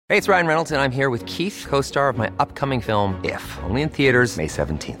Hey, it's Ryan Reynolds, and I'm here with Keith, co-star of my upcoming film, If, only in theaters May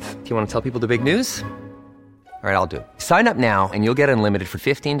 17th. Do you want to tell people the big news? All right, I'll do it. Sign up now and you'll get unlimited for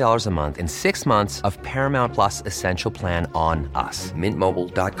 $15 a month and 6 months of Paramount Plus Essential Plan on us.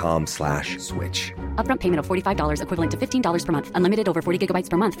 MintMobile.com/switch. Upfront payment of $45 equivalent to $15 per month. Unlimited over 40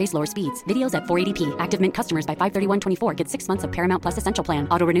 gigabytes per month. Face lower speeds. Videos at 480p. Active Mint customers by 531.24 get 6 months of Paramount Plus Essential Plan.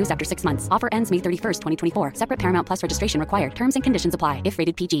 Auto renews after 6 months. Offer ends May 31st, 2024. Separate Paramount Plus registration required. Terms and conditions apply if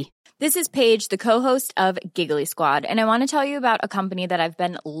rated PG. This is Paige, the co-host of Giggly Squad, and I want to tell you about a company that I've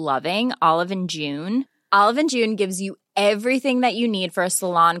been loving, Olive & June. Olive & June gives you everything that you need for a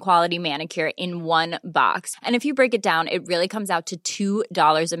salon-quality manicure in one box. And if you break it down, it really comes out to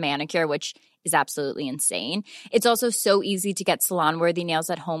 $2 a manicure, which is absolutely insane. It's also so easy to get salon-worthy nails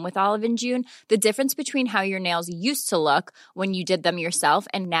at home with Olive & June. The difference between how your nails used to look when you did them yourself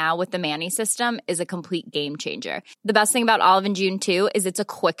and now with the Mani system is a complete game changer. The best thing about Olive & June, too, is it's a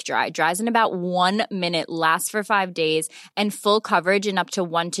quick dry. Dries in about 1 minute, lasts for 5 days, and full coverage in up to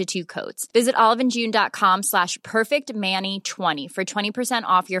 1 to 2 coats. Visit oliveandjune.com/perfectmani20 for 20%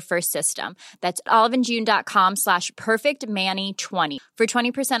 off your first system. That's oliveandjune.com/perfectmani20 for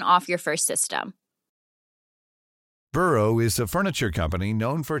 20% off your first system. Burrow is a furniture company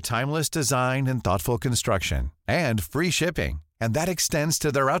known for timeless design and thoughtful construction and free shipping, and that extends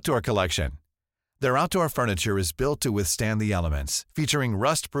to their outdoor collection. Their outdoor furniture is built to withstand the elements, featuring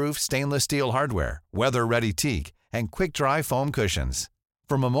rust-proof stainless steel hardware, weather-ready teak, and quick-dry foam cushions.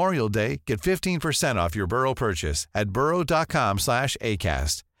 For Memorial Day, get 15% off your Burrow purchase at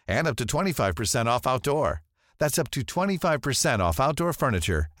burrow.com/acast and up to 25% off outdoor. That's up to 25% off outdoor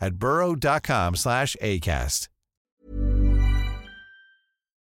furniture at burrow.com/acast.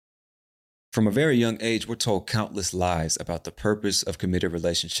 From a very young age, we're told countless lies about the purpose of committed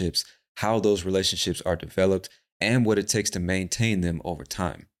relationships, how those relationships are developed, and what it takes to maintain them over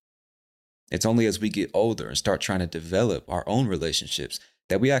time. It's only as we get older and start trying to develop our own relationships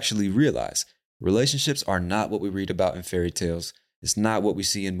that we actually realize relationships are not what we read about in fairy tales, it's not what we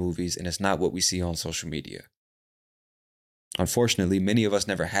see in movies, and it's not what we see on social media. Unfortunately, many of us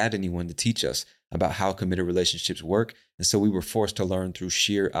never had anyone to teach us about how committed relationships work, and so we were forced to learn through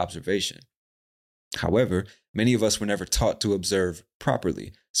sheer observation. However, many of us were never taught to observe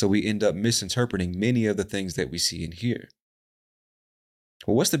properly, so we end up misinterpreting many of the things that we see and hear.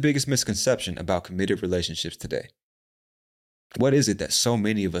 Well, what's the biggest misconception about committed relationships today? What is it that so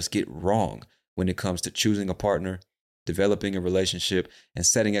many of us get wrong when it comes to choosing a partner, developing a relationship, and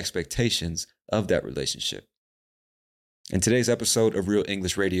setting expectations of that relationship? In today's episode of Real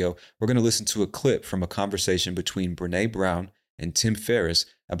English Radio, we're going to listen to a clip from a conversation between Brené Brown and Tim Ferriss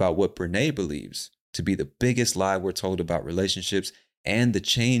about what Brené believes to be the biggest lie we're told about relationships and the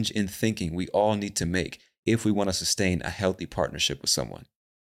change in thinking we all need to make if we want to sustain a healthy partnership with someone.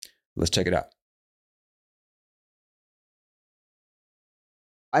 Let's check it out.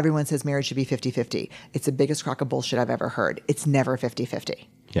 Everyone says marriage should be 50-50. It's the biggest crock of bullshit I've ever heard. It's never 50-50.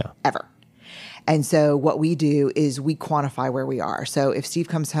 Yeah. Ever. And so what we do is we quantify where we are. So if Steve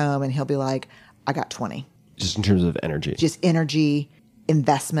comes home and he'll be like, I got 20. Just in terms of energy. Just energy,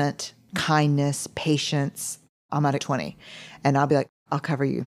 investment, kindness, patience. I'm at a 20. And I'll be like, I'll cover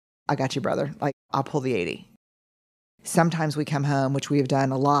you. I got you, brother. Like, I'll pull the 80. Sometimes we come home, which we have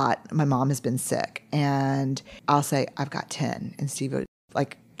done a lot. My mom has been sick. And I'll say, I've got 10. And Steve,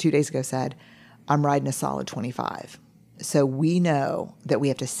 like 2 days ago, said, I'm riding a solid 25. So we know that we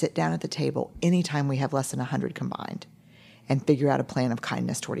have to sit down at the table anytime we have less than 100 combined and figure out a plan of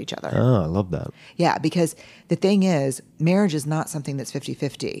kindness toward each other. Oh, I love that. Yeah, because the thing is, marriage is not something that's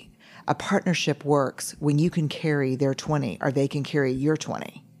 50-50. A partnership works when you can carry their 20 or they can carry your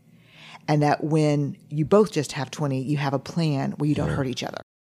 20. And that when you both just have 20, you have a plan where you don't hurt each other.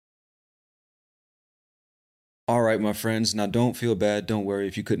 All right, my friends. Now, don't feel bad. Don't worry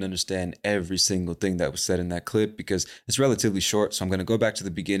if you couldn't understand every single thing that was said in that clip because it's relatively short. So I'm going to go back to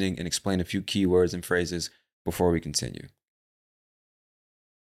the beginning and explain a few key words and phrases before we continue.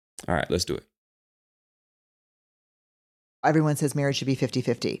 All right, let's do it. Everyone says marriage should be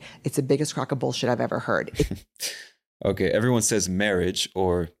 50-50. It's the biggest crock of bullshit I've ever heard. Okay, everyone says marriage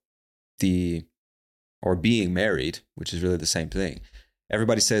or being married, which is really the same thing.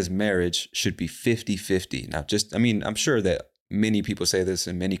 Everybody says marriage should be 50-50. Now, I'm sure that many people say this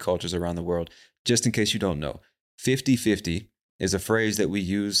in many cultures around the world. Just in case you don't know, 50-50 is a phrase that we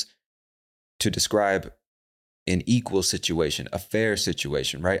use to describe an equal situation, a fair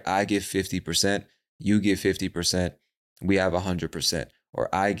situation, right? I give 50%, you give 50%, we have 100%. Or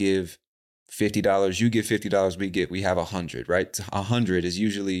I give $50, you give $50, we have 100, right? 100 is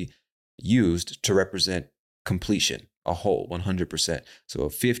usually used to represent completion, a whole, 100%. So a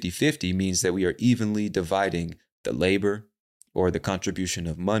 50-50 means that we are evenly dividing the labor or the contribution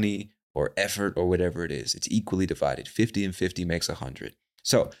of money or effort or whatever it is. It's equally divided. 50 and 50 makes 100.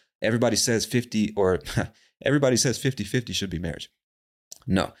 So everybody says 50 or everybody says 50-50 should be marriage.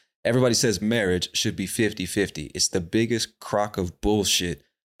 No, everybody says marriage should be 50-50. It's the biggest crock of bullshit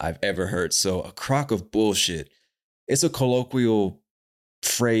I've ever heard. So a crock of bullshit, it's a colloquial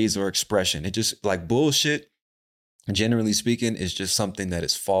phrase or expression. It just like bullshit, generally speaking, is just something that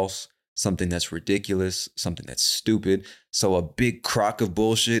is false, something that's ridiculous, something that's stupid. So a big crock of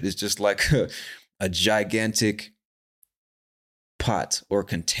bullshit is just like a gigantic pot or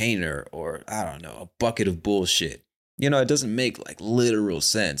container or I don't know, a bucket of bullshit. You know, it doesn't make like literal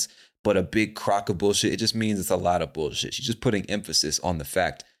sense, but a big crock of bullshit, it just means it's a lot of bullshit. She's just putting emphasis on the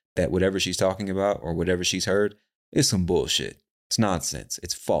fact that whatever she's talking about or whatever she's heard is some bullshit. It's nonsense.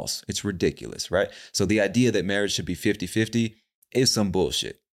 It's false. It's ridiculous, right? So the idea that marriage should be 50-50 is some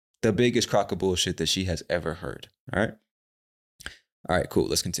bullshit. The biggest crock of bullshit that she has ever heard. All right. All right, cool.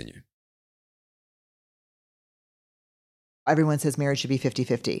 Let's continue. Everyone says marriage should be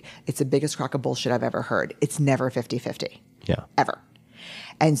 50-50. It's the biggest crock of bullshit I've ever heard. It's never 50-50. Yeah. Ever.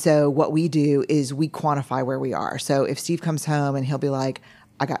 And so what we do is we quantify where we are. So if Steve comes home and he'll be like,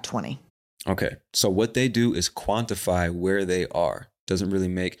 I got 20. Okay. So what they do is quantify where they are. Doesn't really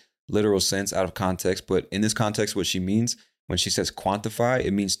make literal sense out of context, but in this context, what she means when she says quantify,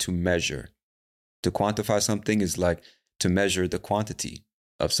 it means to measure. To quantify something is like to measure the quantity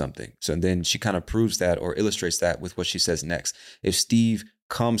of something. So then she kind of proves that or illustrates that with what she says next. If Steve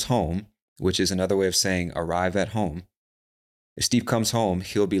comes home, which is another way of saying arrive at home, if Steve comes home,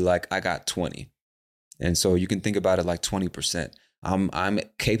 he'll be like, I got 20. And so you can think about it like 20%. I'm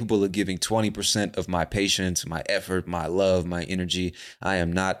capable of giving 20% of my patience, my effort, my love, my energy. I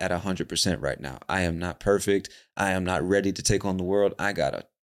am not at 100% right now. I am not perfect. I am not ready to take on the world. I got a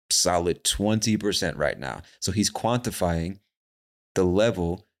solid 20% right now. So he's quantifying the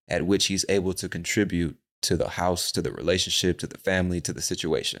level at which he's able to contribute to the house, to the relationship, to the family, to the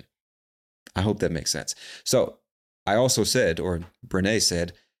situation. I hope that makes sense. So I also said, or Brene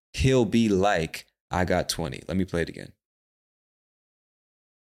said, he'll be like, I got 20. Let me play it again.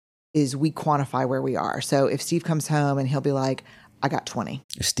 Is we quantify where we are. So if Steve comes home and he'll be like, I got 20.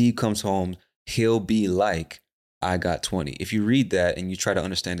 If Steve comes home, he'll be like, I got 20. If you read that and you try to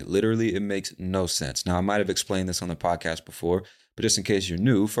understand it literally, it makes no sense. Now, I might have explained this on the podcast before, but just in case you're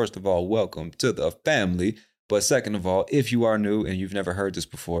new, first of all, welcome to the family. But second of all, if you are new and you've never heard this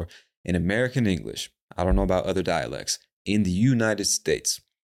before, in American English, I don't know about other dialects, in the United States,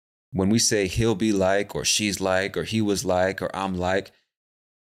 when we say he'll be like, or she's like, or he was like, or I'm like,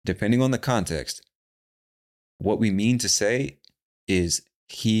 depending on the context, what we mean to say is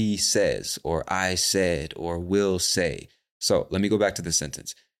he says, or I said, or will say. So let me go back to the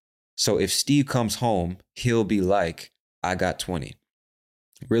sentence. So if Steve comes home, he'll be like, I got 20.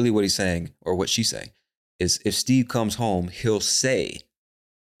 Really what he's saying, or what she's saying, is if Steve comes home, he'll say,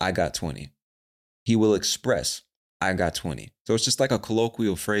 I got 20. He will express, I got 20. So it's just like a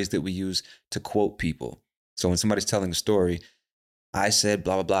colloquial phrase that we use to quote people. So when somebody's telling a story, I said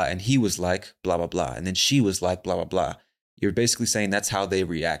blah, blah, blah, and he was like blah, blah, blah, and then she was like blah, blah, blah. You're basically saying that's how they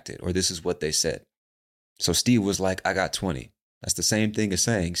reacted, or this is what they said. So Steve was like, I got 20. That's the same thing as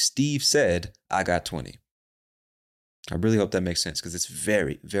saying Steve said, I got 20. I really hope that makes sense because it's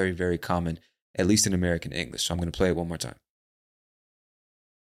very, very, very common, at least in American English. So I'm going to play it one more time.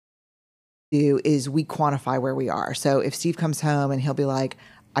 Do is we quantify where we are. So if Steve comes home and he'll be like,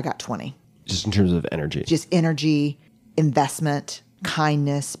 I got 20. Just in terms of energy. Just energy, investment,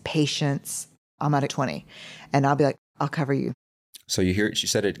 kindness, patience. I'm at 20. And I'll be like, I'll cover you. So you hear it, she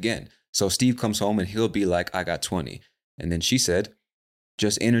said it again. So Steve comes home and he'll be like, I got 20. And then she said,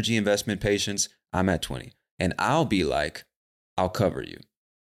 just energy, investment, patience, I'm at 20. And I'll be like, I'll cover you.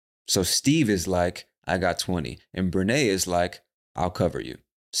 So Steve is like, I got 20. And Brene is like, I'll cover you.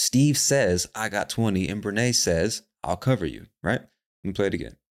 Steve says, I got 20. And Brene says, I'll cover you, right? Let me play it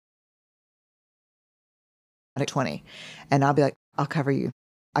again. At 20. And I'll be like, I'll cover you.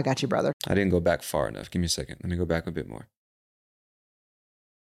 I got you, brother. I didn't go back far enough. Give me a second. Let me go back a bit more.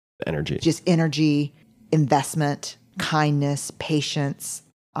 Energy. Just energy, investment, kindness, patience.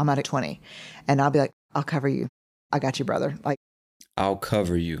 I'm at 20. And I'll be like, I'll cover you. I got you, brother. Like, I'll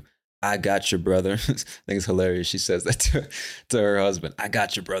cover you. I got your brother. I think it's hilarious. She says that to her husband. I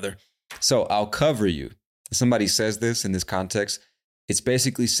got your brother. So I'll cover you. If somebody says this in this context, it's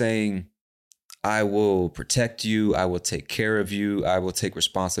basically saying, I will protect you. I will take care of you. I will take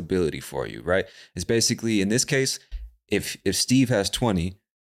responsibility for you, right? It's basically, in this case, if Steve has 20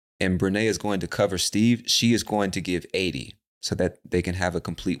 and Brene is going to cover Steve, she is going to give 80 so that they can have a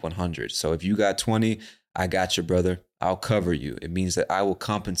complete 100. So if you got 20, I got you, brother. I'll cover you. It means that I will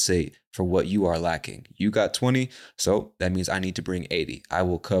compensate for what you are lacking. You got 20, so that means I need to bring 80. I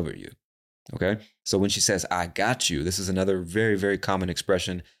will cover you. Okay? So when she says, I got you, this is another very, very common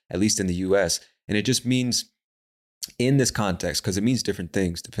expression, at least in the US. And it just means in this context, because it means different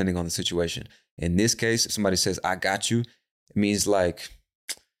things depending on the situation. In this case, if somebody says, I got you, it means like,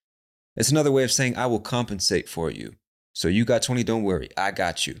 it's another way of saying, I will compensate for you. So you got 20, don't worry, I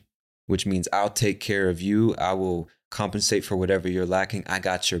got you, which means I'll take care of you. I will compensate for whatever you're lacking. I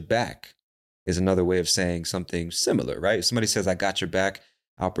got your back is another way of saying something similar, right? If somebody says, I got your back,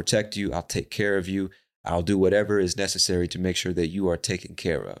 I'll protect you, I'll take care of you, I'll do whatever is necessary to make sure that you are taken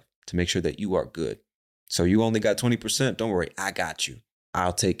care of, to make sure that you are good. So you only got 20%, don't worry, I got you.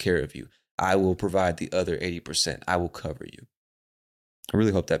 I'll take care of you. I will provide the other 80%. I will cover you. I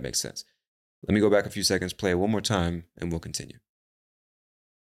really hope that makes sense. Let me go back a few seconds, play it one more time, and we'll continue.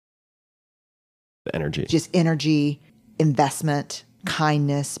 Energy. Just energy, investment,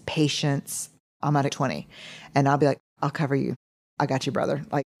 kindness, patience. I'm at a 20. And I'll be like, I'll cover you. I got you, brother.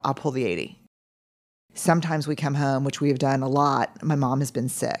 Like, I'll pull the 80. Sometimes we come home, which we have done a lot. My mom has been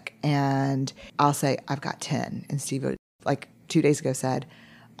sick. And I'll say, I've got 10. And Steve, like 2 days ago, said,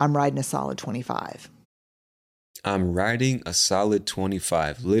 I'm riding a solid 25. I'm riding a solid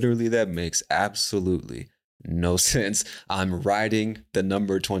 25. Literally, that makes absolutely no sense. I'm riding the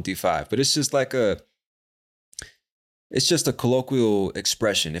number 25. But it's just like it's just a colloquial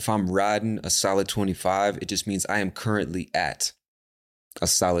expression. If I'm riding a solid 25, it just means I am currently at a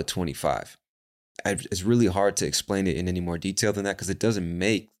solid 25. It's really hard to explain it in any more detail than that because it doesn't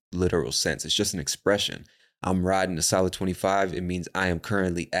make literal sense. It's just an expression. I'm riding a solid 25. It means I am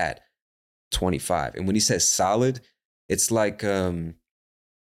currently at 25. And when he says solid, it's like, how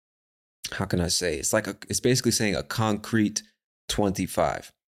can I say? It's basically saying a concrete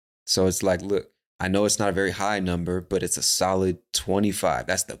 25. So it's like, look, I know it's not a very high number, but it's a solid 25.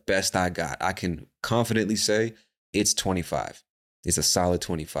 That's the best I got. I can confidently say it's 25. It's a solid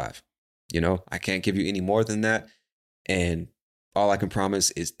 25. You know, I can't give you any more than that. And all I can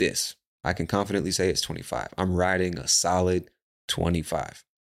promise is this. I can confidently say it's 25. I'm riding a solid 25.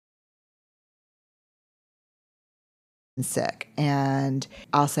 Sick. And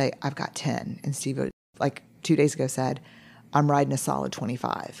I'll say, I've got 10. And Steve, like 2 days ago, said, I'm riding a solid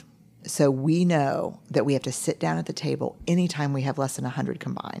 25. So we know that we have to sit down at the table anytime we have less than 100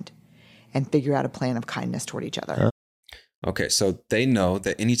 combined and figure out a plan of kindness toward each other. Okay, so they know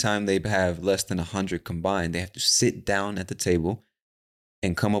that anytime they have less than 100 combined, they have to sit down at the table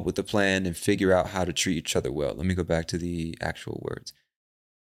and come up with a plan and figure out how to treat each other well. Let me go back to the actual words.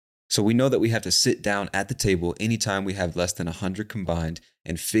 So we know that we have to sit down at the table anytime we have less than 100 combined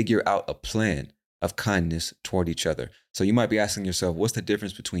and figure out a plan of kindness toward each other. So you might be asking yourself, what's the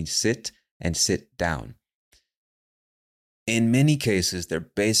difference between sit and sit down? In many cases, they're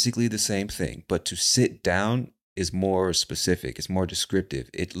basically the same thing, but to sit down is more specific. It's more descriptive.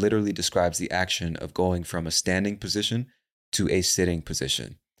 It literally describes the action of going from a standing position to a sitting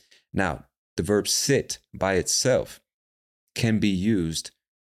position. Now, the verb sit by itself can be used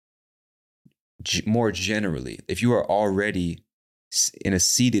more generally. If you are already in a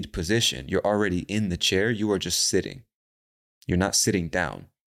seated position, you're already in the chair, you are just sitting. You're not sitting down.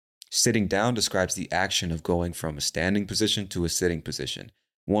 Sitting down describes the action of going from a standing position to a sitting position.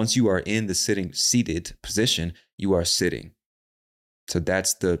 Once you are in the seated position, you are sitting. So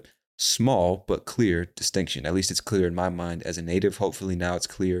that's the small but clear distinction. At least it's clear in my mind as a native. Hopefully now it's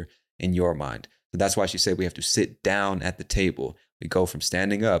clear in your mind. So that's why she said we have to sit down at the table. We go from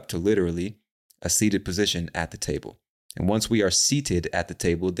standing up to literally a seated position at the table. And once we are seated at the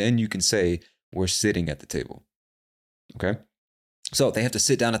table, then you can say we're sitting at the table. Okay? So they have to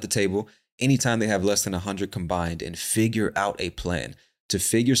sit down at the table anytime they have less than 100 combined and figure out a plan. To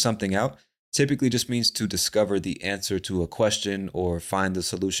figure something out typically just means to discover the answer to a question or find the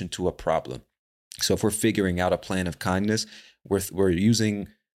solution to a problem. So if we're figuring out a plan of kindness, we're using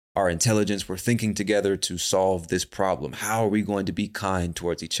our intelligence, we're thinking together to solve this problem. How are we going to be kind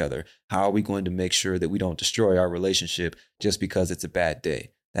towards each other? How are we going to make sure that we don't destroy our relationship just because it's a bad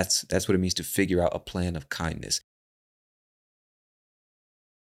day? That's what it means to figure out a plan of kindness.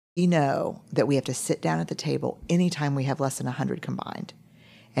 We know that we have to sit down at the table anytime we have less than 100 combined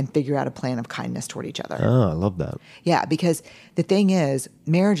and figure out a plan of kindness toward each other. Oh, I love that. Yeah, because the thing is,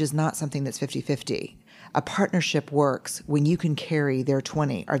 marriage is not something that's 50-50. A partnership works when you can carry their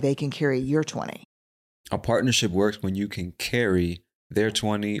 20 or they can carry your 20. A partnership works when you can carry their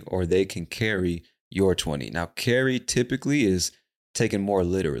 20 or they can carry your 20. Now, carry typically is taken more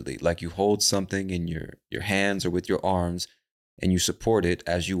literally. Like you hold something in your hands or with your arms and you support it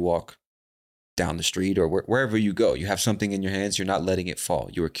as you walk down the street or wherever you go. You have something in your hands, you're not letting it fall.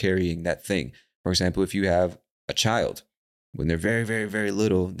 You are carrying that thing. For example, if you have a child, when they're very, very, very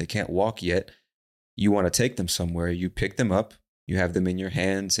little, they can't walk yet, you want to take them somewhere, you pick them up, you have them in your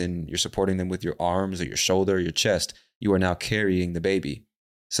hands and you're supporting them with your arms or your shoulder or your chest. You are now carrying the baby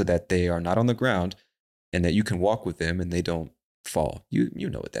so that they are not on the ground and that you can walk with them and they don't fall. You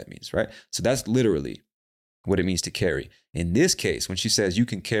know what that means, right? So that's literally what it means to carry. In this case, when she says you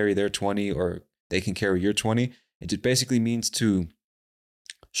can carry their 20 or they can carry your 20, it just basically means to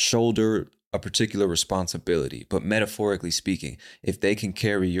shoulder a particular responsibility. But metaphorically speaking, if they can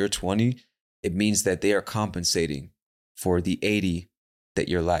carry your 20, it means that they are compensating for the 80 that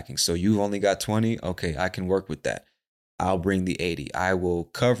you're lacking. So you've only got 20. Okay, I can work with that. I'll bring the 80. I will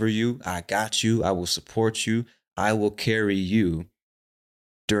cover you. I got you. I will support you. I will carry you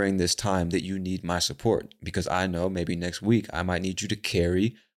during this time that you need my support, because I know maybe next week I might need you to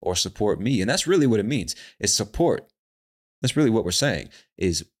carry or support me. And that's really what it means. It's support. That's really what we're saying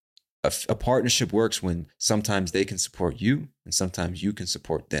is a partnership works when sometimes they can support you and sometimes you can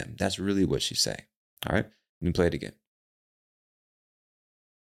support them. That's really what she's saying. All right, let me play it again.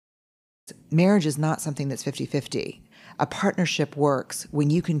 Marriage is not something that's 50-50. A partnership works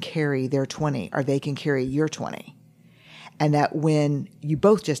when you can carry their 20 or they can carry your 20. And that when you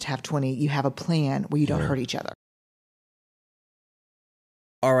both just have 20, you have a plan where you don't hurt each other.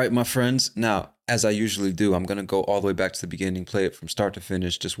 All right, my friends. Now, as I usually do, I'm going to go all the way back to the beginning, play it from start to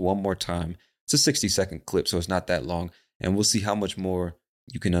finish just one more time. It's a 60-second clip, so it's not that long. And we'll see how much more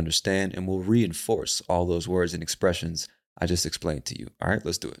you can understand, and we'll reinforce all those words and expressions I just explained to you. All right,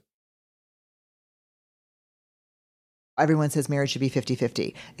 let's do it. Everyone says marriage should be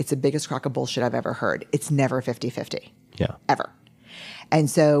 50-50. It's the biggest crock of bullshit I've ever heard. It's never 50-50. Yeah. Ever. And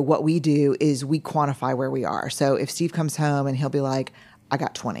so what we do is we quantify where we are. So if Steve comes home and he'll be like, I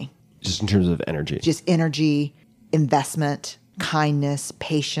got 20. Just in terms of energy. Just energy, investment, kindness,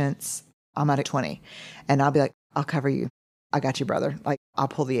 patience. I'm at 20. And I'll be like, I'll cover you. I got you, brother. Like, I'll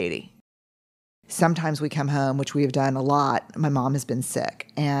pull the 80. Sometimes we come home, which we have done a lot. My mom has been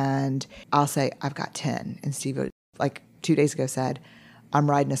sick. And I'll say, I've got 10. And Steve would, like 2 days ago, said, I'm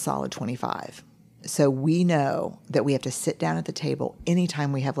riding a solid 25. So we know that we have to sit down at the table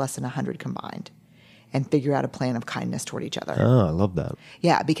anytime we have less than 100 combined and figure out a plan of kindness toward each other. Oh, I love that.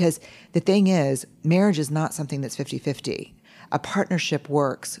 Yeah, because the thing is, marriage is not something that's 50-50. A partnership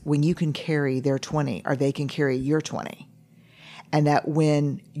works when you can carry their 20 or they can carry your 20. And that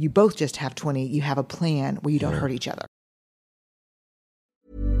when you both just have 20, you have a plan where you don't hurt each other.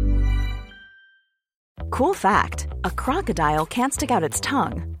 Cool fact, a crocodile can't stick out its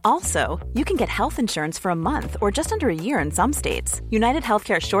tongue. Also, you can get health insurance for a month or just under a year in some states. United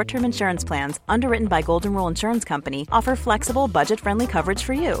Healthcare short-term insurance plans, underwritten by Golden Rule Insurance Company, offer flexible, budget-friendly coverage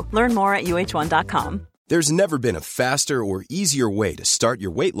for you. Learn more at uh1.com. There's never been a faster or easier way to start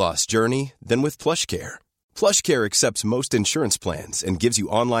your weight loss journey than with PlushCare. PlushCare accepts most insurance plans and gives you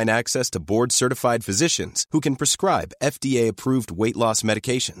online access to board-certified physicians who can prescribe FDA-approved weight loss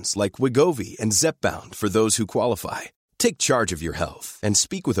medications like Wegovy and Zepbound for those who qualify. Take charge of your health and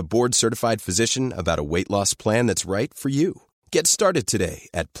speak with a board-certified physician about a weight loss plan that's right for you. Get started today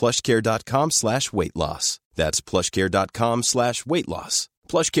at plushcare.com/weightloss. That's plushcare.com/weightloss.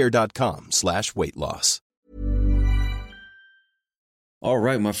 plushcare.com/weightloss. All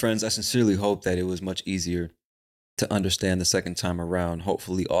right, my friends, I sincerely hope that it was much easier to understand the second time around.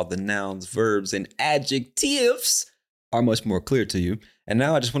 Hopefully all the nouns, verbs, and adjectives are much more clear to you. And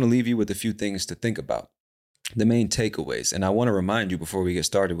now I just want to leave you with a few things to think about. The main takeaways. And I want to remind you before we get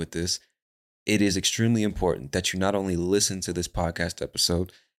started with this, it is extremely important that you not only listen to this podcast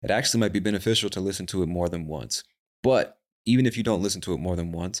episode, it actually might be beneficial to listen to it more than once. But even if you don't listen to it more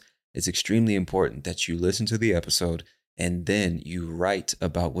than once, it's extremely important that you listen to the episode and then you write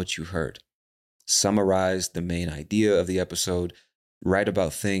about what you heard. Summarize the main idea of the episode, write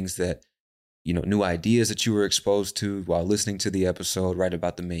about things that, new ideas that you were exposed to while listening to the episode, write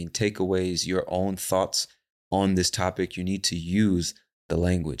about the main takeaways, your own thoughts on this topic. You need to use the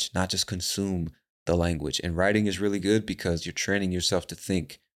language, not just consume the language. And writing is really good because you're training yourself to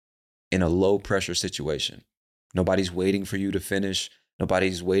think in a low pressure situation. Nobody's waiting for you to finish.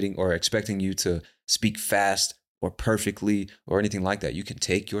 Nobody's waiting or expecting you to speak fast or perfectly or anything like that. You can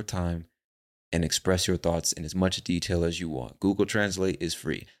take your time and express your thoughts in as much detail as you want. Google Translate is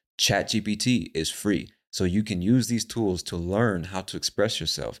free. ChatGPT is free. So you can use these tools to learn how to express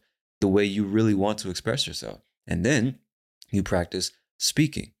yourself the way you really want to express yourself. And then you practice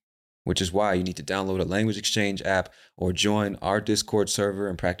speaking. which is why you need to download a language exchange app or join our Discord server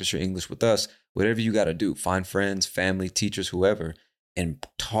and practice your English with us. Whatever you got to do, find friends, family, teachers, whoever, and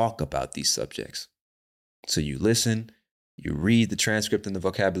talk about these subjects. So you listen, you read the transcript and the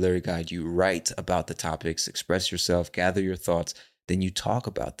vocabulary guide, you write about the topics, express yourself, gather your thoughts, then you talk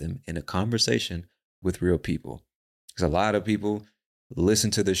about them in a conversation with real people. Because a lot of people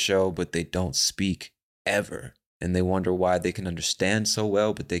listen to the show, but they don't speak ever. And they wonder why they can understand so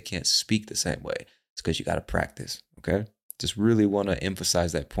well, but they can't speak the same way. It's because you got to practice, okay? Just really want to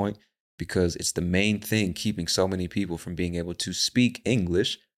emphasize that point because it's the main thing keeping so many people from being able to speak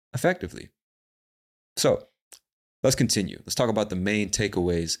English effectively. So let's continue. Let's talk about the main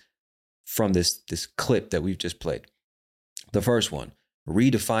takeaways from this clip that we've just played. The first one,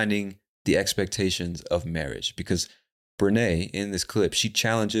 redefining the expectations of marriage, because Brene, in this clip, she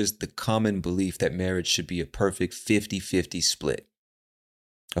challenges the common belief that marriage should be a perfect 50-50 split.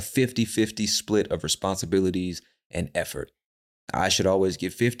 A 50-50 split of responsibilities and effort. I should always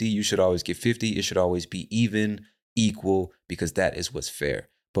give 50, you should always give 50. It should always be even, equal, because that is what's fair.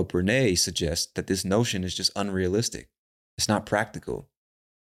 But Brene suggests that this notion is just unrealistic. It's not practical.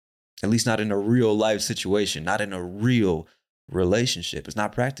 At least not in a real life situation, not in a real relationship. It's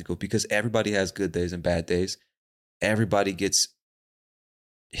not practical because everybody has good days and bad days. Everybody gets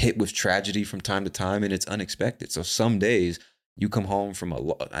hit with tragedy from time to time, and it's unexpected. So some days you come home from a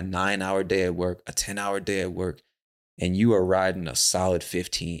 9-hour day at work, a 10-hour day at work, and you are riding a solid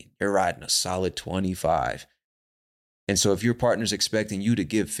 15. You're riding a solid 25. And so if your partner's expecting you to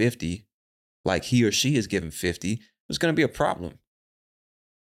give 50, like he or she is giving 50, there's going to be a problem,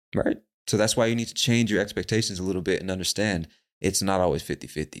 right? So that's why you need to change your expectations a little bit and understand it's not always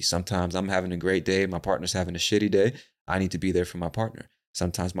 50-50. Sometimes I'm having a great day, my partner's having a shitty day. I need to be there for my partner.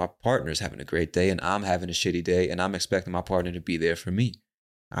 Sometimes my partner's having a great day and I'm having a shitty day and I'm expecting my partner to be there for me.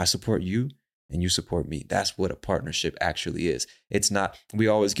 I support you and you support me. That's what a partnership actually is. It's not, we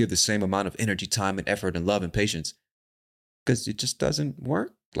always give the same amount of energy, time, and effort and love and patience because it just doesn't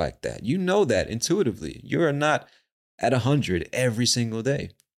work like that. You know that intuitively. You're not at 100 every single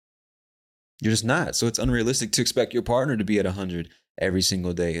day. You're just not. So it's unrealistic to expect your partner to be at 100 every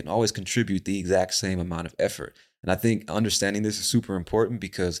single day and always contribute the exact same amount of effort. And I think understanding this is super important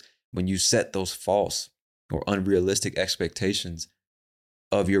because when you set those false or unrealistic expectations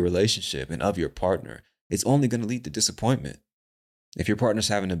of your relationship and of your partner, it's only going to lead to disappointment. If your partner's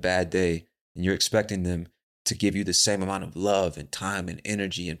having a bad day and you're expecting them to give you the same amount of love and time and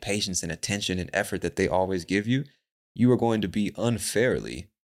energy and patience and attention and effort that they always give you, you are going to be unfairly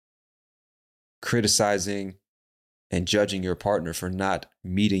criticizing and judging your partner for not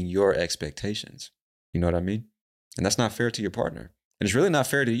meeting your expectations. You know what I mean? And that's not fair to your partner. And it's really not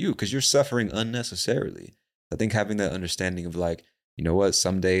fair to you because you're suffering unnecessarily. I think having that understanding of like, you know what,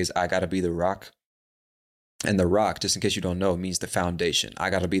 some days I got to be the rock. And the rock, just in case you don't know, means the foundation. I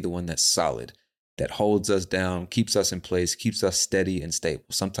got to be the one that's solid, that holds us down, keeps us in place, keeps us steady and stable.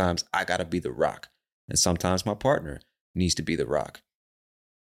 Sometimes I got to be the rock. And sometimes my partner needs to be the rock.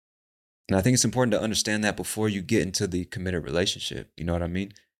 And I think it's important to understand that before you get into the committed relationship. You know what I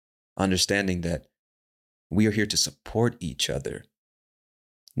mean? Understanding that we are here to support each other,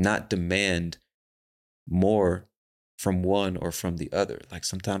 not demand more from one or from the other. Like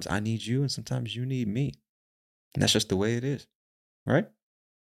sometimes I need you and sometimes you need me. And that's just the way it is, right?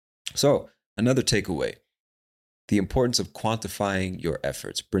 So another takeaway, the importance of quantifying your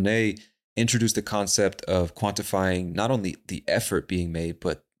efforts. Brene introduced the concept of quantifying not only the effort being made,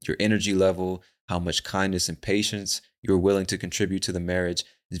 but your energy level, how much kindness and patience you're willing to contribute to the marriage.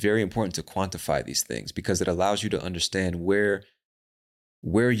 It's very important to quantify these things because it allows you to understand where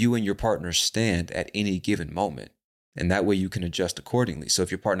you and your partner stand at any given moment. And that way you can adjust accordingly. So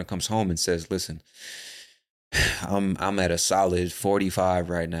if your partner comes home and says, listen, I'm at a solid 45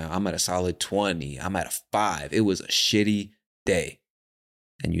 right now. I'm at a solid 20. I'm at a 5. It was a shitty day.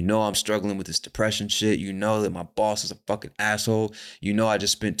 And you know I'm struggling with this depression shit. You know that my boss is a fucking asshole. You know I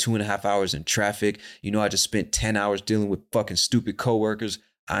just spent 2.5 hours in traffic. You know I just spent 10 hours dealing with fucking stupid coworkers.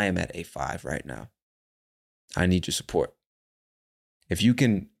 I am at a 5 right now. I need your support. If you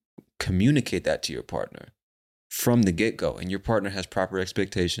can communicate that to your partner from the get-go and your partner has proper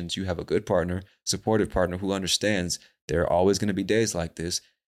expectations, you have a good partner, supportive partner who understands there are always going to be days like this,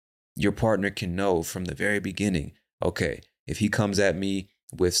 your partner can know from the very beginning, okay, if he comes at me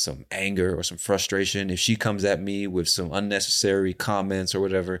with some anger or some frustration, if she comes at me with some unnecessary comments or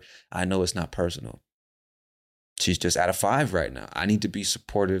whatever, I know it's not personal. She's just at a 5 right now. I need to be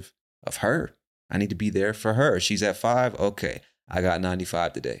supportive of her. I need to be there for her. She's at 5. Okay, I got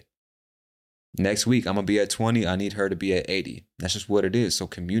 95 today. Next week, I'm going to be at 20. I need her to be at 80. That's just what it is. So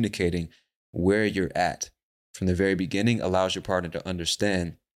communicating where you're at from the very beginning allows your partner to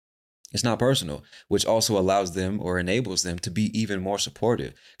understand it's not personal, which also allows them or enables them to be even more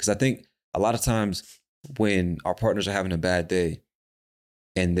supportive. Because I think a lot of times when our partners are having a bad day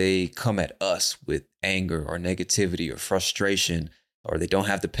and they come at us with anger or negativity or frustration, or they don't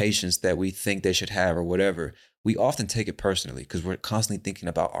have the patience that we think they should have or whatever, we often take it personally because we're constantly thinking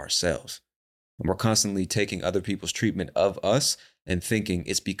about ourselves. And we're constantly taking other people's treatment of us and thinking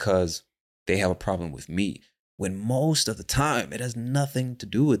it's because they have a problem with me. When most of the time, it has nothing to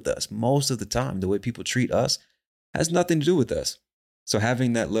do with us. Most of the time, the way people treat us has nothing to do with us. So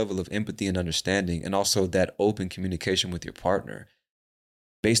having that level of empathy and understanding, and also that open communication with your partner,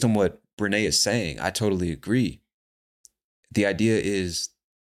 based on what Brene is saying, I totally agree. The idea is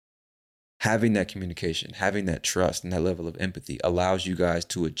having that communication, having that trust and that level of empathy allows you guys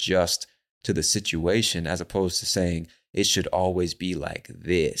to adjust to the situation as opposed to saying it should always be like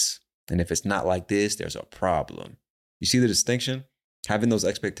this. And if it's not like this, there's a problem. You see the distinction? Having those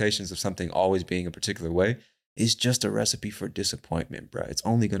expectations of something always being a particular way is just a recipe for disappointment, bro. It's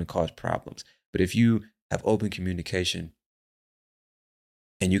only going to cause problems. But if you have open communication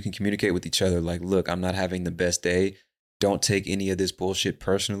and you can communicate with each other like, look, I'm not having the best day. Don't take any of this bullshit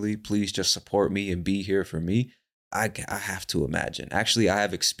personally. Please just support me and be here for me. I have to imagine. Actually, I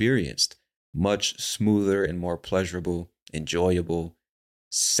have experienced much smoother and more pleasurable, enjoyable,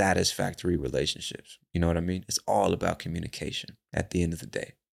 satisfactory relationships. You know what I mean? It's all about communication at the end of the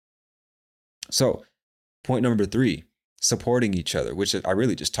day. So point number 3, supporting each other, which I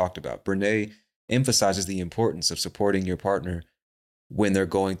really just talked about. Brene emphasizes the importance of supporting your partner when they're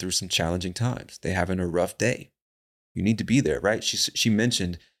going through some challenging times. They're having a rough day. You need to be there, right? She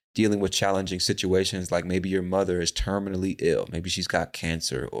mentioned dealing with challenging situations like maybe your mother is terminally ill. Maybe she's got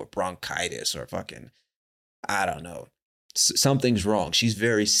cancer or bronchitis or fucking, I don't know. Something's wrong. She's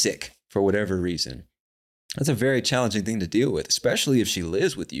very sick for whatever reason. That's a very challenging thing to deal with, especially if she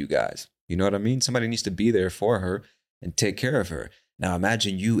lives with you guys. You know what I mean? Somebody needs to be there for her and take care of her. Now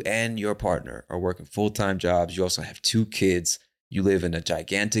imagine you and your partner are working full-time jobs. You also have 2 kids. You live in a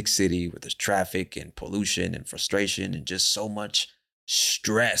gigantic city where there's traffic and pollution and frustration and just so much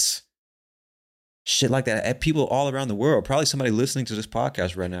stress. Shit like that. And people all around the world, probably somebody listening to this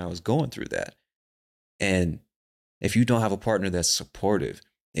podcast right now is going through that. And if you don't have a partner that's supportive,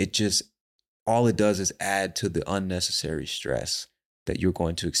 all it does is add to the unnecessary stress that you're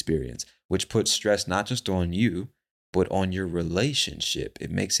going to experience, which puts stress not just on you, but on your relationship.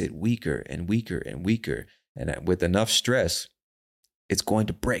 It makes it weaker and weaker and weaker. And with enough stress, it's going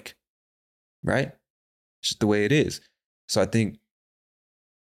to break, right? It's just the way it is. So I think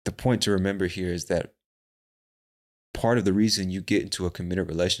the point to remember here is that part of the reason you get into a committed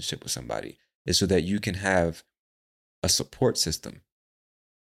relationship with somebody is so that you can have a support system.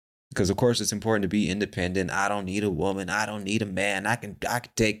 Because of course it's important to be independent. I don't need a woman. I don't need a man. I can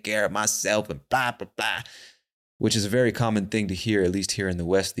take care of myself and blah, blah, blah, which is a very common thing to hear, at least here in the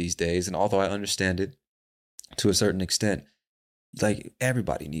West these days. And although I understand it to a certain extent, like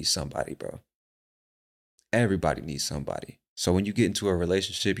everybody needs somebody, bro. Everybody needs somebody. So when you get into a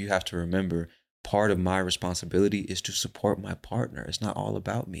relationship, you have to remember part of my responsibility is to support my partner. It's not all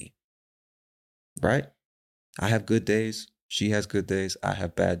about me, right? I have good days. She has good days. I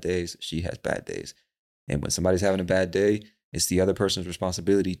have bad days. She has bad days. And when somebody's having a bad day, it's the other person's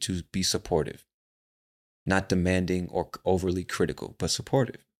responsibility to be supportive, not demanding or overly critical, but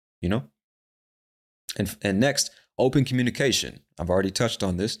supportive, you know? And next, open communication. I've already touched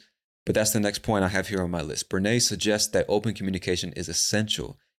on this, but that's the next point I have here on my list. Brene suggests that open communication is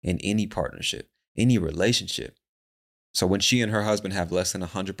essential in any partnership, any relationship. So when she and her husband have less than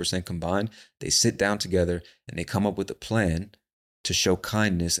 100% combined, they sit down together and they come up with a plan to show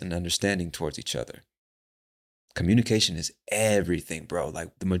kindness and understanding towards each other. Communication is everything, bro.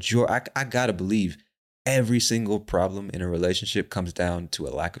 Like the majority, I gotta believe every single problem in a relationship comes down to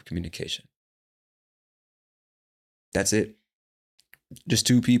a lack of communication. That's it. Just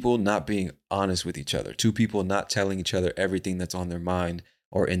 2 people not being honest with each other. 2 people not telling each other everything that's on their mind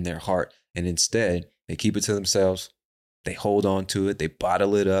or in their heart. And instead, they keep it to themselves. They hold on to it. They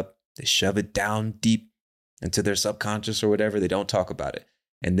bottle it up. They shove it down deep into their subconscious or whatever. They don't talk about it.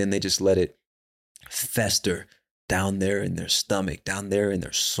 And then they just let it fester down there in their stomach, down there in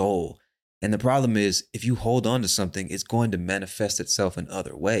their soul. And the problem is, if you hold on to something, it's going to manifest itself in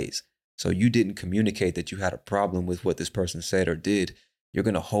other ways. So you didn't communicate that you had a problem with what this person said or did. You're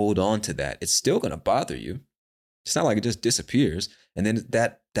going to hold on to that. It's still going to bother you. It's not like it just disappears. And then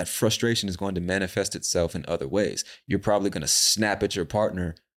that frustration is going to manifest itself in other ways. You're probably going to snap at your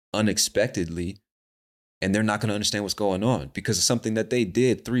partner unexpectedly, and they're not going to understand what's going on because of something that they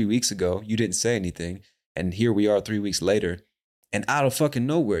did 3 weeks ago. You didn't say anything. And here we are 3 weeks later, and out of fucking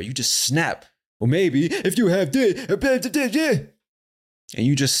nowhere, you just snap. Well, maybe if you have this, and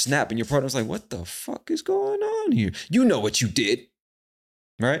you just snap, and your partner's like, what the fuck is going on here? You know what you did,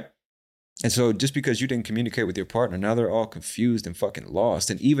 right? And so just because you didn't communicate with your partner, now they're all confused and fucking lost.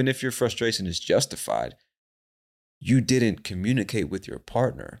 And even if your frustration is justified, you didn't communicate with your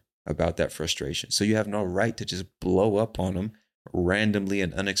partner about that frustration. So you have no right to just blow up on them randomly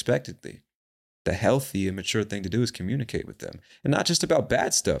and unexpectedly. The healthy and mature thing to do is communicate with them. And not just about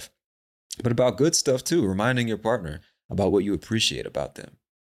bad stuff, but about good stuff too. Reminding your partner about what you appreciate about them.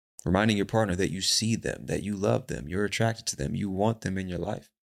 Reminding your partner that you see them, that you love them, you're attracted to them, you want them in your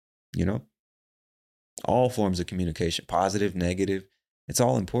life. You know? All forms of communication, positive, negative, it's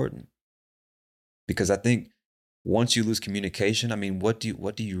all important. Because I think once you lose communication, I mean, what do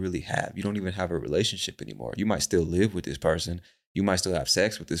you really have? You don't even have a relationship anymore. You might still live with this person. You might still have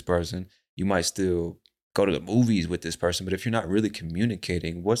sex with this person. You might still go to the movies with this person. But if you're not really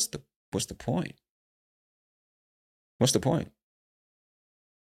communicating, what's the point? What's the point?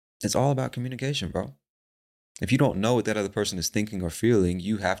 It's all about communication, bro. If you don't know what that other person is thinking or feeling,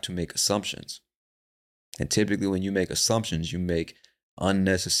 you have to make assumptions. And typically when you make assumptions, you make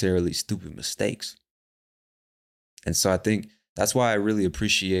unnecessarily stupid mistakes. And so I think that's why I really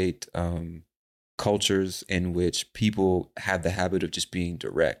appreciate cultures in which people have the habit of just being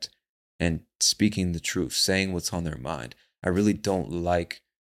direct and speaking the truth, saying what's on their mind. I really don't like,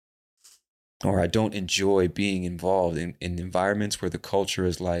 or I don't enjoy being involved in environments where the culture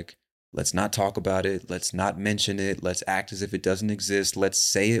is like, let's not talk about it. Let's not mention it. Let's act as if it doesn't exist. Let's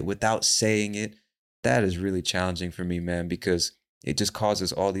say it without saying it. That is really challenging for me, man, because it just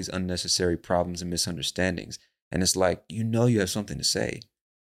causes all these unnecessary problems and misunderstandings. And it's like, you know, you have something to say.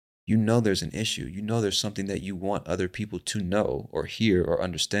 You know, there's an issue. You know, there's something that you want other people to know or hear or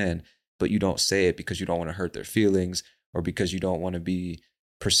understand, but you don't say it because you don't want to hurt their feelings or because you don't want to be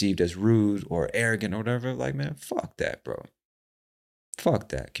perceived as rude or arrogant or whatever. Like, man, fuck that, bro. Fuck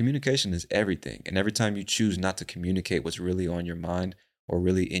that. Communication is everything. And every time you choose not to communicate what's really on your mind or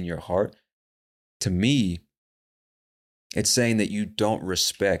really in your heart, to me, it's saying that you don't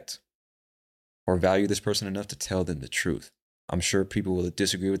respect or value this person enough to tell them the truth. I'm sure people will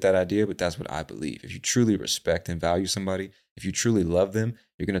disagree with that idea, but that's what I believe. If you truly respect and value somebody, if you truly love them,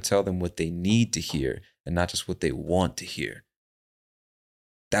 you're going to tell them what they need to hear and not just what they want to hear.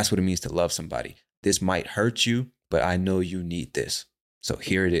 That's what it means to love somebody. This might hurt you, but I know you need this. So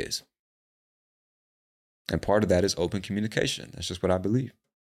here it is. And part of that is open communication. That's just what I believe,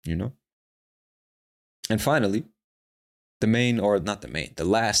 you know? And finally, the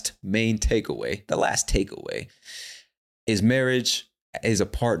last takeaway is marriage is a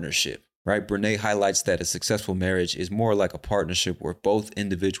partnership, right? Brene highlights that a successful marriage is more like a partnership where both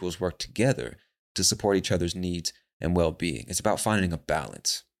individuals work together to support each other's needs and well-being. It's about finding a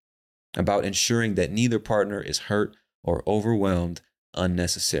balance, about ensuring that neither partner is hurt or overwhelmed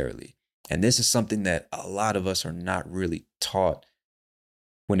unnecessarily. And this is something that a lot of us are not really taught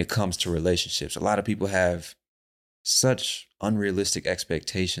when it comes to relationships. A lot of people have such unrealistic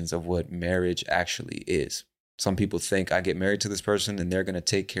expectations of what marriage actually is. Some people think I get married to this person and they're going to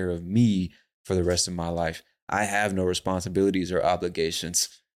take care of me for the rest of my life. I have no responsibilities or obligations.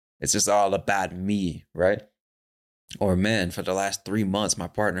 It's just all about me, right? Or, man, for the last 3 months, my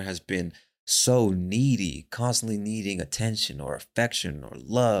partner has been so needy, constantly needing attention or affection or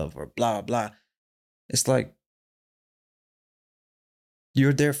love or blah, blah. It's like,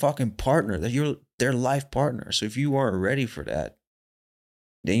 you're their fucking partner. You're their life partner. So if you weren't ready for that,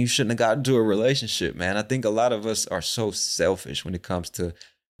 then you shouldn't have gotten into a relationship, man. I think a lot of us are so selfish when it comes to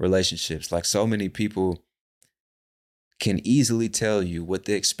relationships. Like, so many people can easily tell you what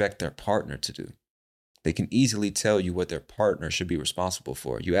they expect their partner to do. They can easily tell you what their partner should be responsible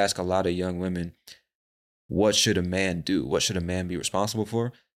for. You ask a lot of young women, what should a man do? What should a man be responsible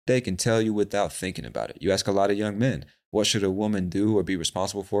for? They can tell you without thinking about it. You ask a lot of young men, what should a woman do or be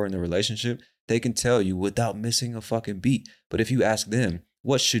responsible for in the relationship? They can tell you without missing a fucking beat. But if you ask them,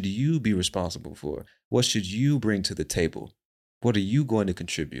 what should you be responsible for? What should you bring to the table? What are you going to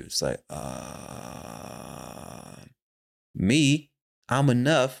contribute? It's like, me, I'm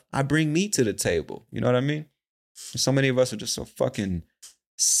enough. I bring me to the table. You know what I mean? So many of us are just so fucking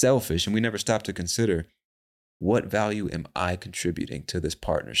selfish, and we never stop to consider, what value am I contributing to this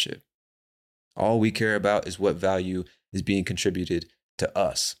partnership? All we care about is what value is being contributed to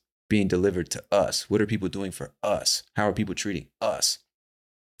us, being delivered to us. What are people doing for us? How are people treating us?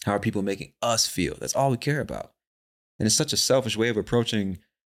 How are people making us feel? That's all we care about. And it's such a selfish way of approaching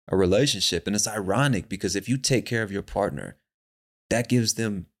a relationship. And it's ironic because if you take care of your partner, that gives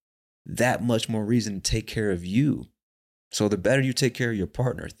them that much more reason to take care of you. So the better you take care of your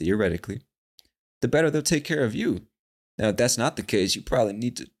partner, theoretically, the better they'll take care of you. Now, if that's not the case, you probably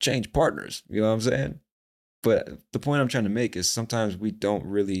need to change partners. You know what I'm saying? But the point I'm trying to make is sometimes we don't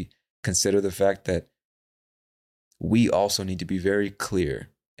really consider the fact that we also need to be very clear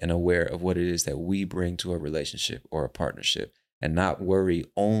and aware of what it is that we bring to a relationship or a partnership, and not worry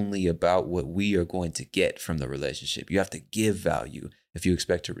only about what we are going to get from the relationship. You have to give value if you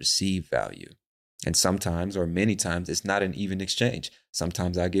expect to receive value. And sometimes, or many times, it's not an even exchange.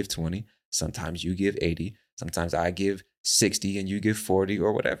 Sometimes I give 20, sometimes you give 80, sometimes I give 60 and you give 40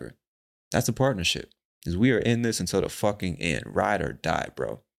 or whatever. That's a partnership. Because we are in this until the fucking end. Ride or die,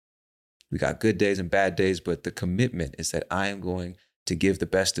 bro. We got good days and bad days, but the commitment is that I am going to give the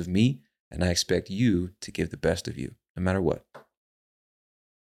best of me, and I expect you to give the best of you, no matter what.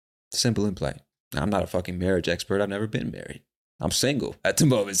 Simple and plain. Now, I'm not a fucking marriage expert. I've never been married. I'm single at the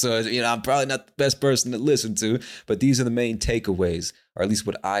moment. So, I'm probably not the best person to listen to, but these are the main takeaways, or at least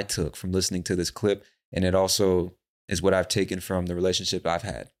what I took from listening to this clip. And it also is what I've taken from the relationship I've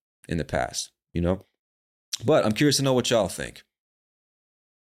had in the past, But I'm curious to know what y'all think.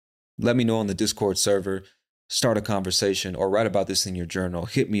 Let me know on the Discord server, start a conversation, or write about this in your journal.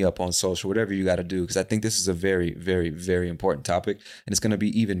 Hit me up on social, whatever you got to do, because I think this is a very, very, very important topic. And it's going to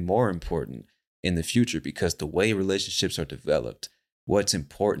be even more important in the future because the way relationships are developed, what's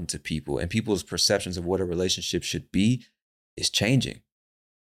important to people, and people's perceptions of what a relationship should be is changing.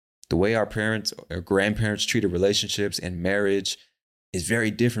 The way our parents or grandparents treated relationships and marriage is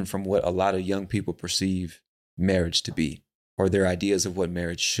very different from what a lot of young people perceive marriage to be, or their ideas of what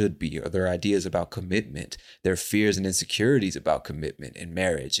marriage should be, or their ideas about commitment, their fears and insecurities about commitment and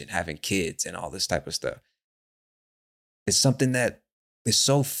marriage and having kids and all this type of stuff. It's something that is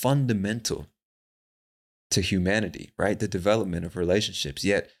so fundamental to humanity, right? The development of relationships.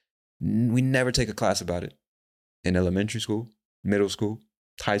 Yet we never take a class about it in elementary school, middle school,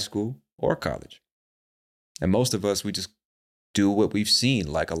 high school, or college. And most of us, we just do what we've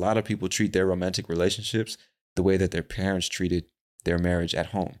seen. Like a lot of people treat their romantic relationships the way that their parents treated their marriage at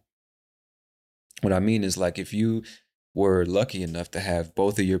home. What I mean is, like, if you were lucky enough to have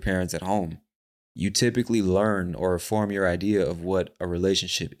both of your parents at home, you typically learn or form your idea of what a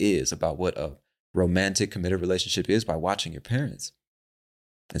relationship is, about what a romantic, committed relationship is, by watching your parents.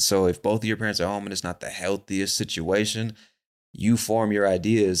 And so if both of your parents are home and it's not the healthiest situation, you form your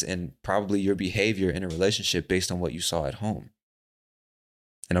ideas and probably your behavior in a relationship based on what you saw at home.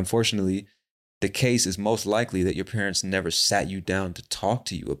 And unfortunately, the case is most likely that your parents never sat you down to talk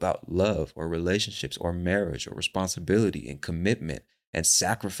to you about love or relationships or marriage or responsibility and commitment and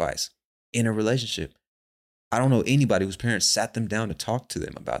sacrifice in a relationship. I don't know anybody whose parents sat them down to talk to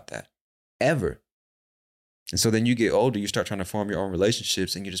them about that, ever. And so then you get older, you start trying to form your own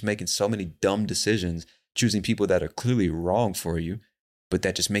relationships, and you're just making so many dumb decisions, choosing people that are clearly wrong for you, but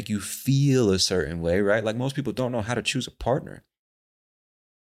that just make you feel a certain way, right? Like most people don't know how to choose a partner.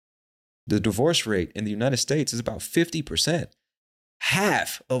 The divorce rate in the United States is about 50%.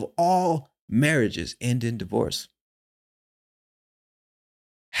 Half of all marriages end in divorce.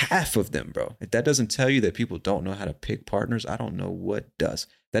 Half of them, bro. If that doesn't tell you that people don't know how to pick partners, I don't know what does.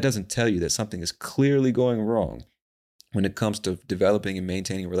 That doesn't tell you that something is clearly going wrong when it comes to developing and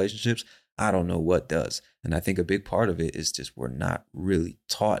maintaining relationships. I don't know what does. And I think a big part of it is just we're not really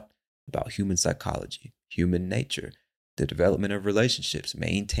taught about human psychology, human nature, the development of relationships,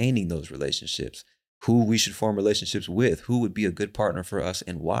 maintaining those relationships, who we should form relationships with, who would be a good partner for us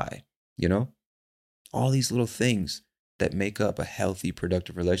and why, all these little things that make up a healthy,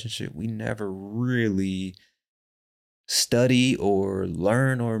 productive relationship. We never really study or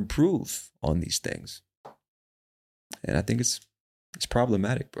learn or improve on these things. And I think it's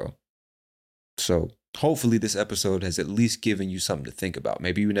problematic, bro. So hopefully this episode has at least given you something to think about.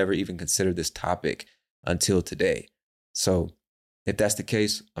 Maybe you never even considered this topic until today. So if that's the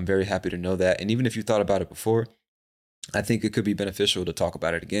case, I'm very happy to know that. And even if you thought about it before, I think it could be beneficial to talk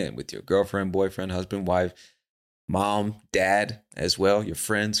about it again with your girlfriend, boyfriend, husband, wife, mom, dad as well, your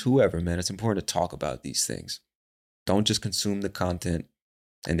friends, whoever, man. It's important to talk about these things. Don't just consume the content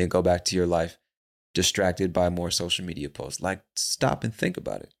and then go back to your life distracted by more social media posts. Like, stop and think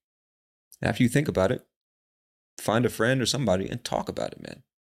about it. After you think about it, find a friend or somebody and talk about it, man.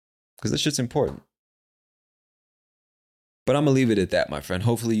 Because this shit's important. But I'm going to leave it at that, my friend.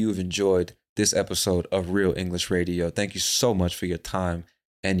 Hopefully you have enjoyed this episode of Real English Radio. Thank you so much for your time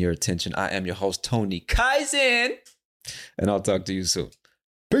and your attention. I am your host, Tony Kaizen, and I'll talk to you soon.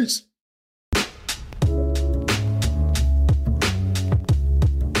 Peace.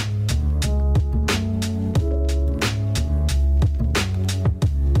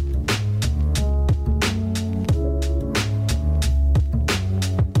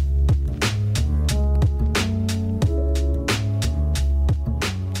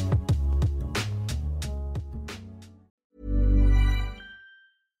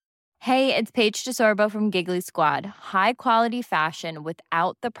 Hey, it's Paige DeSorbo from Giggly Squad. High quality fashion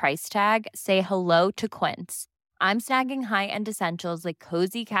without the price tag. Say hello to Quince. I'm snagging high-end essentials like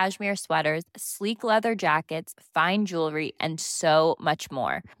cozy cashmere sweaters, sleek leather jackets, fine jewelry, and so much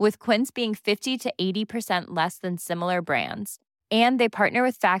more. With Quince being 50 to 80% less than similar brands. And they partner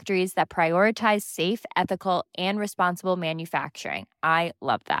with factories that prioritize safe, ethical, and responsible manufacturing. I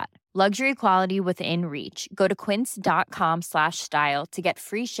love that. Luxury quality within reach. Go to quince.com/style to get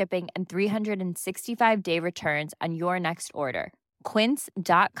free shipping and 365-day returns on your next order.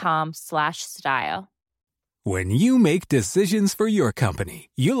 Quince.com/style. When you make decisions for your company,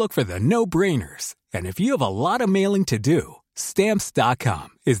 you look for the no-brainers. And if you have a lot of mailing to do,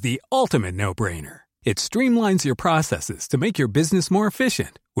 Stamps.com is the ultimate no-brainer. It streamlines your processes to make your business more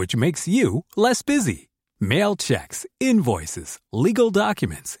efficient, which makes you less busy. Mail checks, invoices, legal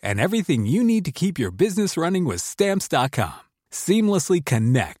documents, and everything you need to keep your business running with Stamps.com. Seamlessly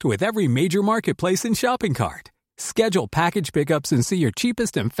connect with every major marketplace and shopping cart. Schedule package pickups and see your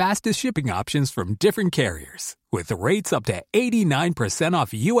cheapest and fastest shipping options from different carriers, with rates up to 89% off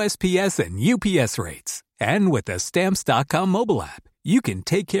USPS and UPS rates. And with the Stamps.com mobile app, you can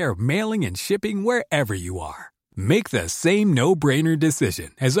take care of mailing and shipping wherever you are. Make the same no-brainer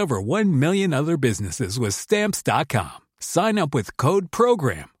decision as over 1 million other businesses with Stamps.com. Sign up with code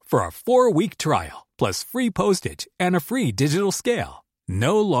PROGRAM for a 4-week trial, plus free postage and a free digital scale.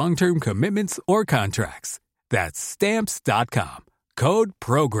 No long-term commitments or contracts. That's Stamps.com. Code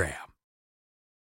PROGRAM.